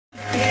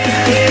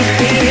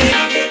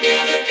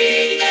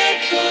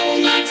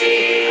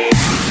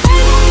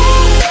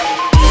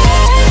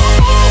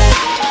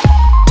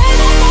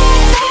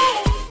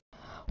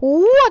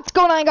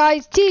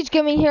guys, TH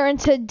Gaming here, and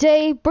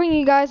today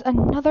bringing you guys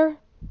another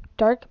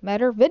Dark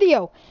Matter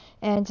video.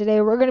 And today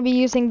we're going to be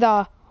using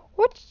the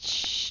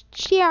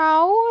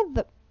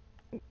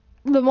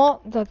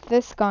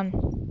this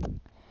gun.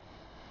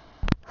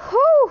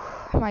 Whew,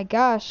 my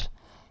gosh.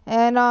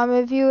 And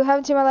if you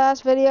haven't seen my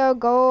last video,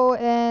 go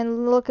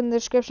and look in the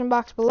description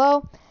box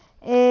below.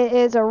 It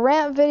is a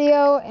rant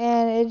video,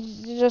 and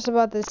it's just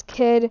about this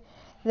kid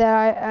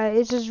that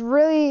it's just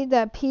really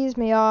that pees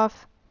me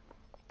off.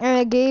 And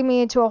it gave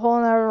me into a whole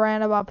nother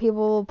rant about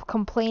people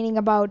complaining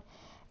about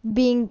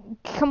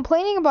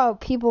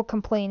people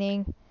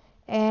complaining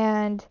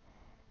and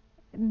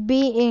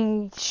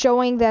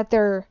showing that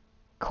their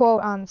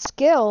quote on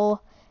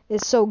skill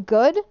is so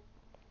good.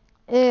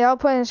 Yeah, I'll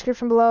put it in the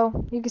description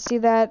below. You can see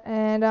that.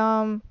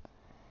 And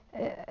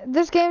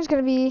this game's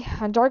gonna be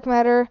on Dark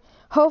Matter.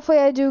 Hopefully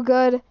I do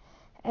good.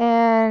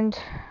 And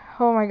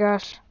oh my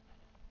gosh,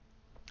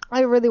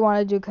 I really want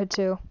to do good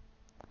too.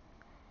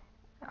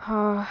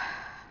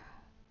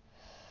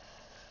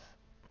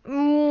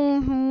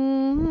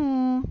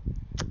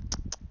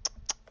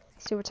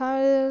 See what time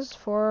it is.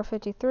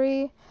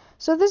 4:53.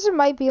 So this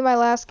might be my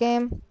last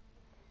game,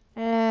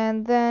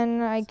 and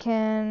then I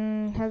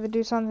can have to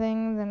do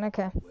something. Then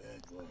okay.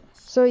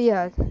 So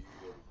yeah,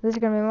 this is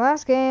gonna be my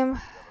last game,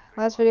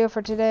 last video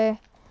for today.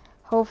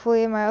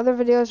 Hopefully my other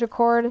videos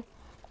record,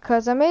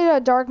 cause I made a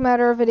Dark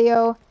Matter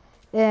video,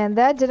 and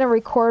that didn't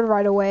record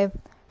right away.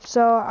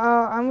 So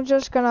I'm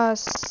just gonna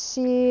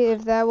see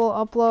if that will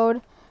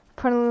upload.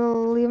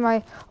 Leave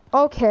my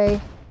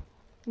okay.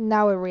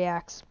 Now it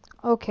reacts.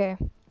 Okay.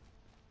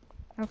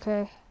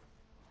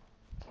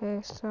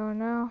 So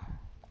now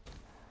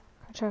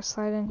I'll try to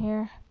slide in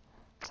here.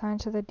 Sign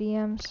to the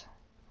DMs.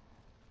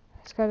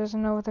 This guy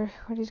doesn't know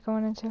what he's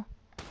going into.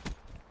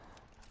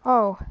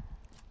 Oh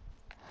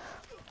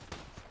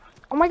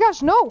my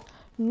gosh, no.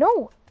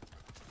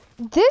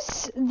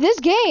 This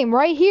game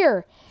right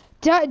here.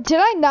 Did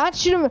I not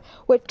shoot him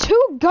with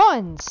two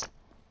guns?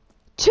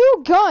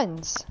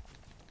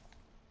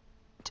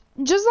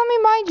 Just let me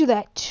mind you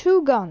that.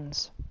 2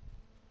 guns.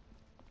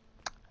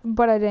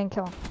 But I didn't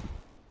kill him.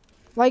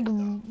 Like,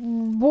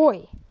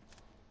 boy.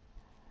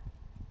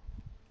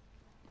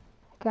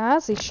 I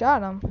honestly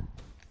shot him.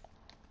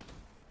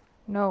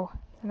 No,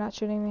 you're not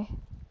shooting me.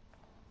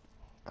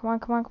 Come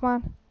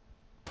on.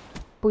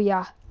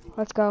 Booyah.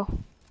 Let's go.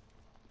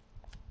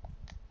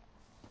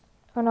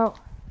 Oh no.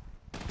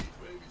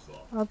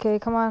 Okay,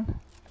 come on.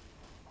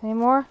 Any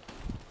more?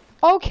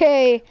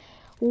 Okay.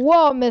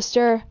 Whoa,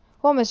 mister.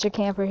 Well, Mr.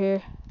 Camper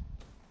here.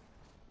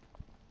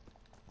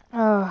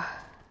 I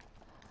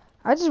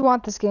just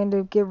want this game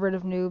to get rid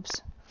of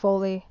noobs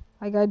fully.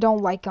 Like, I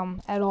don't like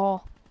them at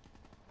all.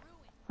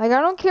 Like,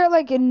 I don't care,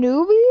 like,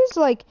 newbies,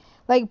 like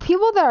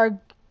people that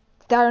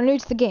are new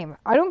to the game.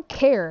 I don't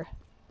care.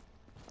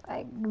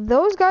 Like,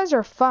 those guys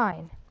are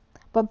fine.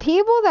 But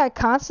people that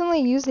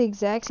constantly use the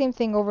exact same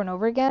thing over and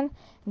over again,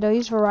 and don't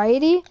use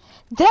variety,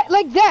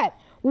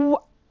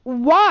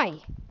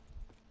 why?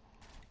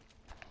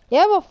 You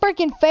have a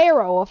freaking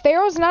Pharaoh. A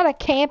Pharaoh's not a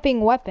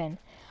camping weapon.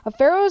 A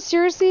Pharaoh is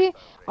seriously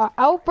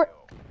outbreak.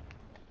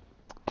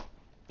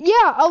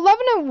 Yeah,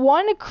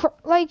 11-1.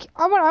 Like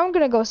I'm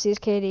gonna go see his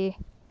KD.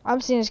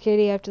 I'm seeing his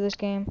KD after this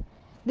game.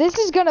 This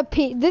is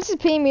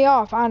peeing me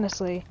off,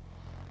 honestly.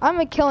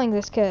 I'm killing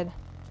this kid.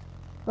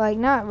 Like,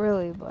 not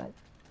really, but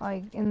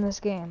like in this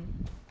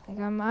game. Like,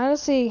 I'm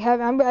seriously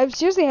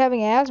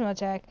having an asthma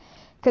attack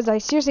because I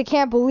seriously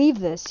can't believe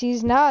this.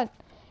 He's not.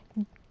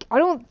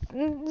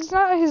 It's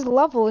not his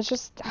level, it's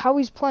just how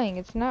he's playing.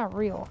 It's not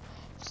real.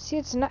 See,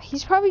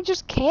 he's probably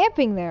just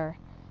camping there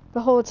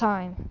the whole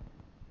time.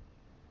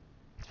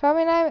 He's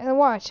probably not, and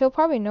watch, he'll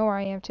probably know where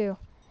I am too.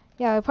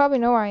 Yeah, he'll probably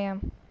know where I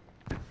am.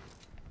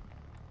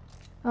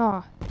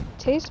 Oh,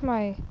 taste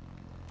my,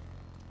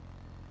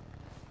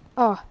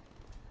 oh.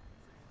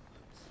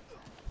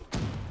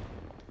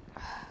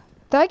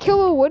 Did I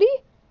kill a Woody?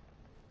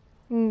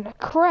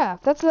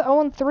 Crap, that's the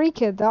 0-3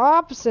 kid, the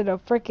opposite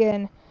of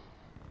frickin'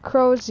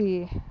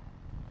 Crozy.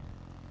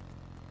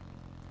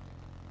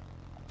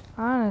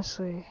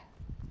 Honestly.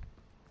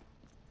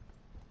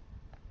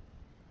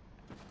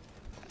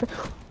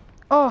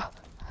 Oh.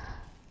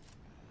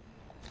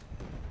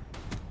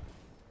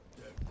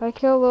 I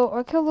killed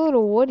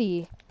little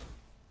Woody.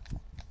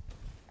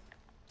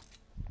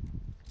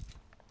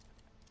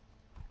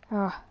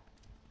 Oh.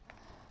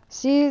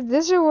 See,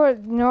 this is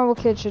what normal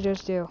kids should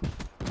just do.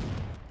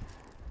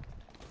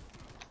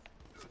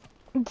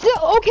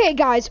 Okay,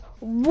 guys,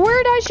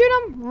 where did I shoot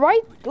him?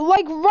 Right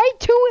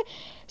to it.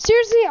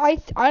 Seriously, I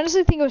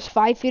honestly think it was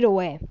 5 feet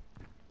away.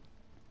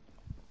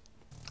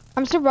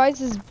 I'm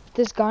surprised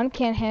this gun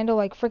can't handle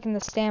like freaking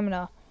the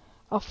stamina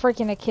of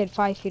freaking a kid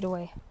 5 feet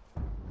away.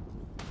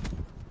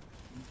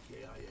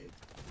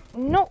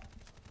 No,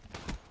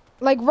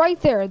 like right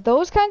there,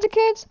 those kinds of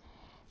kids,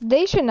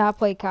 they should not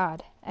play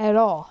COD at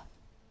all.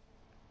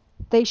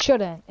 They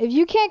shouldn't. If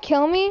you can't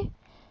kill me,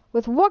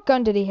 with what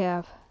gun did he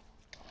have?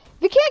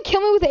 If you can't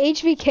kill me with the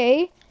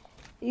HVK,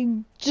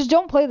 just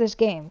don't play this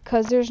game,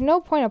 because there's no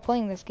point of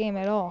playing this game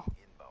at all.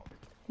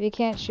 You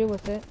can't shoot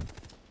with it.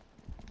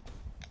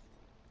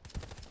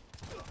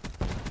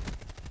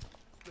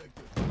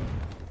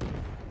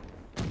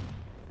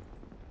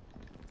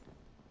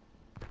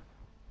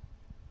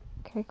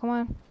 Okay, come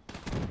on.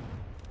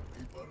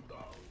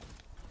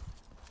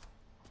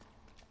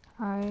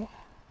 Alright.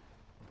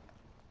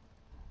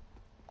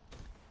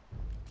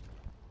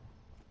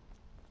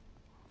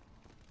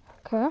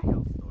 Okay.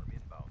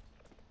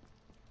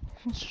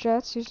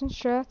 Using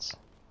strats.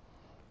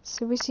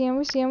 So we see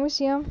him.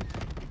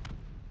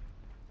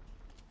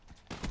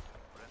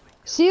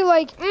 See,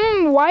 like,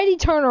 why'd he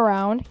turn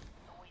around?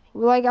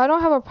 Like, I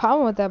don't have a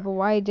problem with that, but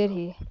why did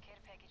he?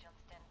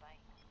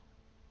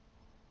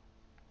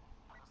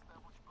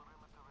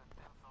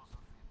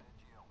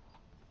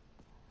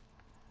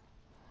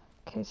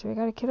 Okay, so we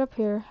got a kid up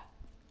here.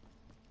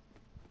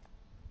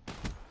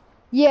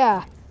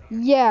 Yeah,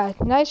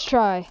 nice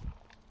try.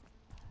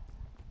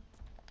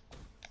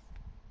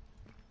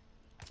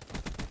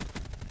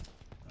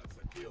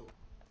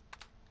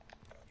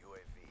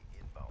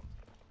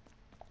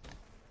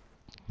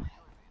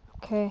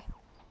 Okay,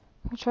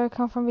 I'll try to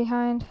come from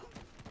behind.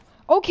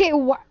 Okay,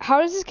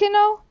 how does this kid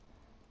know?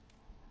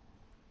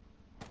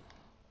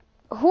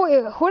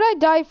 Who'd I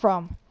die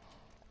from?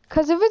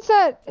 Cause if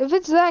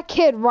it's that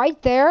kid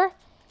right there,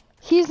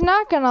 he's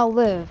not gonna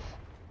live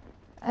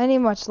any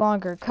much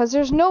longer. Cause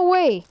there's no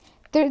way.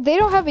 They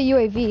don't have a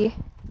UAV.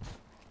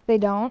 They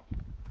don't.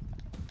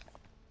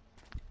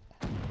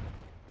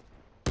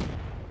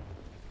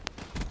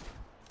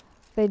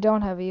 They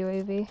don't have a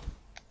UAV.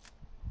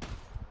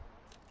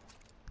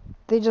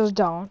 They just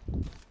don't.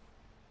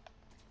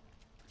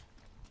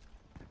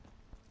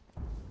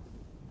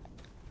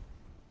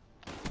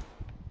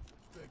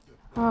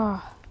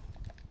 Oh.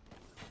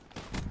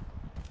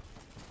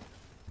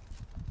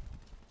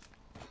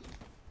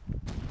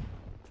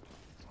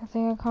 I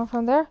think I come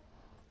from there.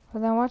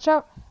 But then watch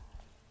out.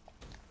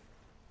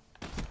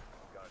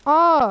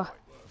 Oh.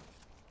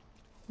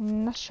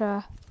 Nice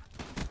try.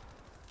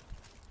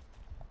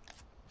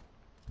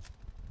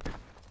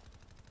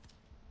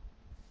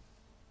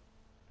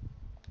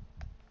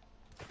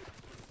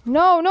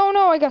 No,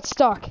 I got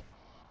stuck.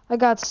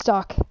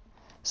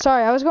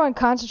 Sorry, I was going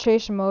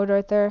concentration mode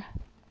right there.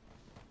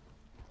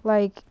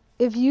 Like,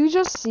 if you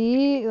just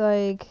see,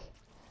 like,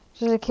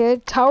 just a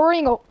kid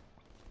towering.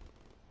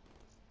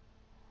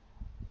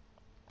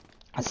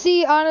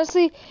 See,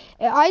 honestly,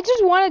 I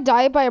just want to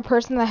die by a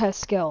person that has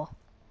skill.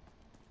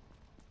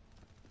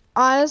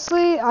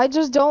 Honestly, I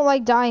just don't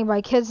like dying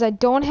by kids that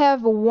don't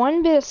have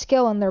one bit of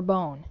skill in their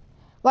bone.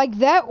 Like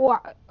that,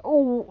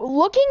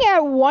 looking at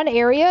one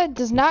area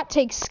does not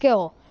take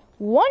skill.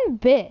 One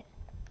bit.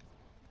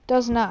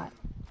 Does not.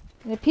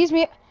 And it pees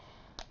me.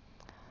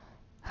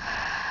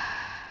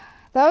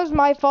 That was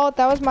my fault.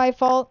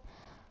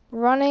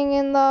 Running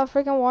in the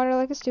freaking water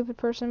like a stupid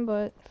person,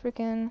 but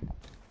freaking.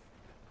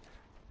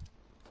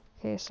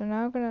 Okay, so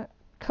now I'm gonna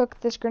cook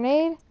this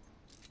grenade.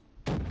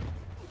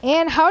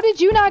 And how did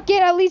you not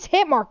get at least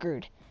hit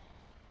markered?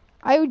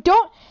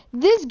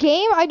 This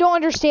game, I don't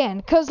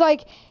understand. Cause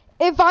like,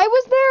 if I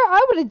was there,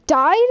 I would have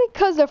died.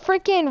 Cause the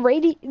freaking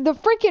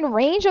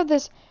range of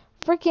this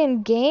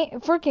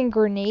freaking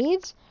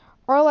grenades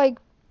are like,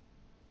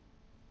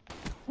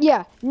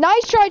 yeah,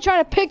 nice try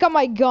trying to pick up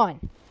my gun.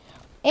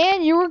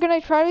 And you were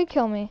gonna try to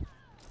kill me.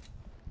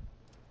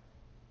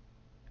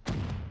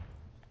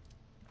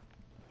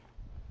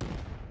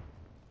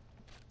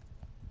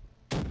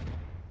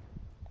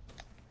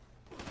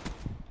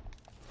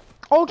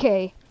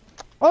 Okay.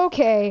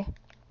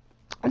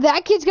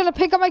 That kid's gonna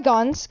pick up my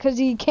guns, because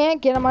he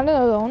can't get them on his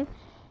own.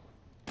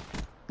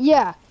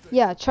 Yeah,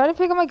 try to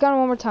pick up my gun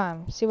one more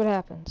time. See what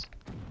happens.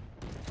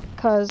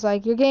 Because,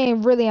 like, you're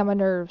getting really on my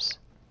nerves.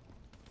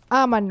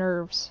 Oh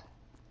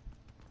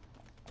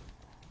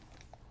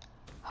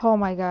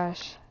my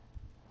gosh.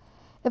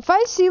 If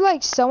I see,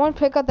 like, someone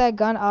pick up that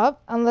gun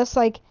up, unless,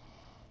 like,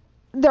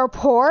 they're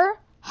poor,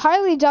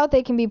 highly doubt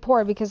they can be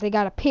poor because they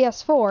got a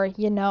PS4,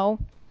 you know.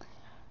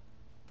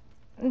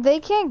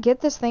 They can't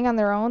get this thing on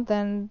their own,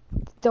 then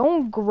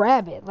don't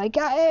grab it. Like,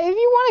 if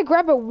you want to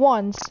grab it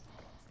once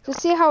to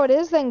see how it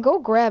is, then go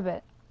grab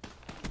it.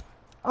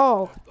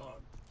 Oh.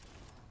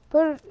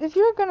 But if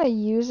you're gonna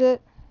use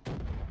it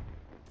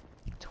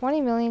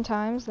 20 million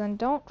times, then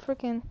don't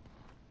freaking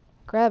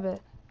grab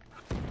it.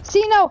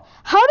 See, no,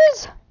 how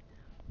does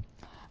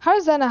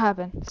that not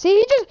happen?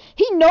 See,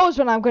 he knows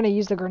when I'm gonna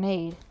use the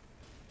grenade.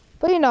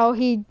 But, you know,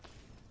 he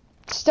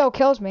still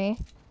kills me.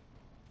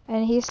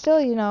 And he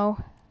still, you know,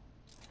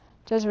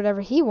 does whatever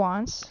he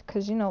wants,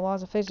 because, you know,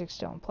 laws of physics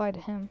don't apply to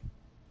him.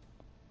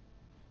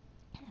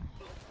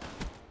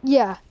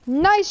 Yeah,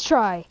 nice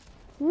try.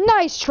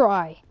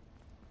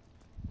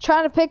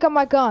 Trying to pick up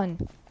my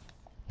gun.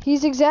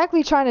 He's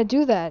exactly trying to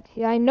do that.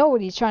 Yeah, I know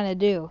what he's trying to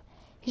do.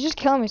 He's just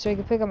killing me so he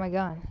can pick up my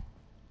gun.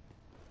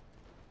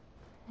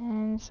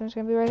 And so it's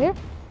going to be right here.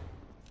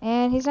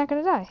 And he's not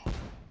going to die.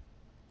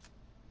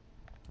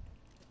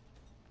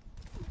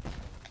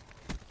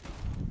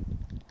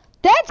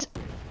 That's...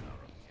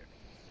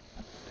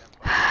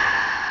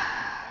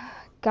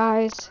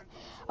 Guys.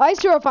 I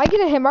swear, if I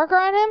get a hit marker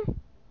on him,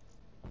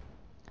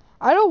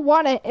 I don't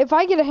want it. If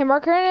I get a hit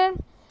marker on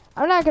him,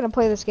 I'm not gonna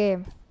play this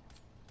game.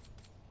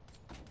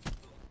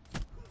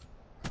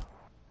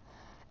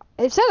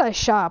 It said I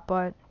shot,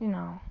 but you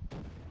know,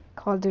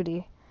 Call of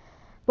Duty.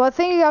 But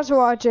thank you guys for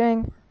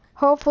watching.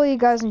 Hopefully you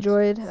guys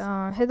enjoyed. Hit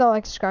that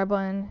like, subscribe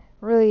button.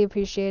 Really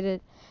appreciate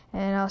it.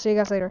 And I'll see you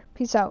guys later.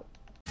 Peace out.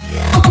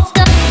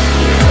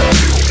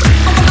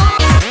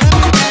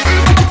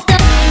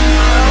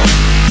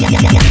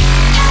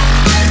 Yeah.